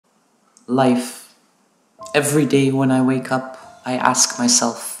Life. Every day when I wake up, I ask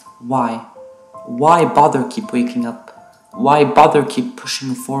myself, why? Why bother keep waking up? Why bother keep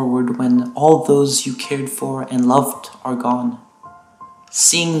pushing forward when all those you cared for and loved are gone?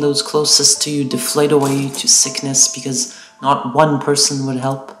 Seeing those closest to you deflate away to sickness because not one person would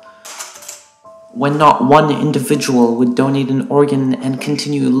help. When not one individual would donate an organ and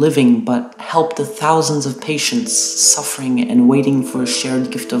continue living, but help the thousands of patients suffering and waiting for a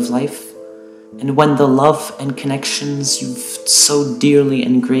shared gift of life. And when the love and connections you've so dearly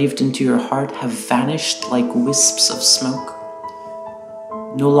engraved into your heart have vanished like wisps of smoke.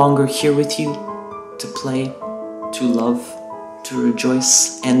 No longer here with you, to play, to love, to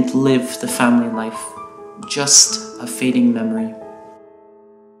rejoice and live the family life. Just a fading memory.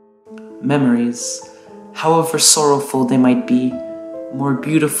 Memories, however sorrowful they might be, more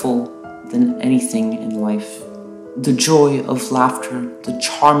beautiful than anything in life. The joy of laughter, the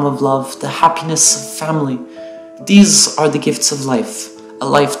charm of love, the happiness of family. These are the gifts of life, a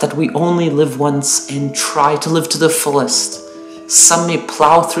life that we only live once and try to live to the fullest. Some may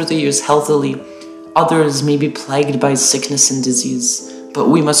plow through the years healthily, others may be plagued by sickness and disease. But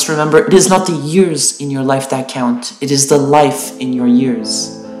we must remember, it is not the years in your life that count, it is the life in your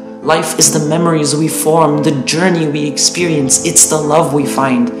years. Life is the memories we form, the journey we experience, it's the love we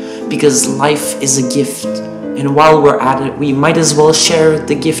find, because life is a gift. And while we're at it, we might as well share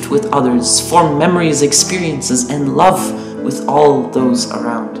the gift with others, form memories, experiences, and love with all those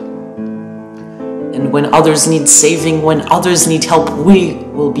around. And when others need saving, when others need help, we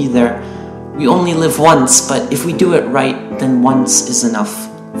will be there. We only live once, but if we do it right, then once is enough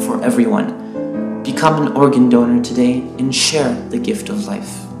for everyone. Become an organ donor today and share the gift of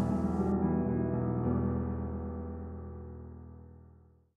life.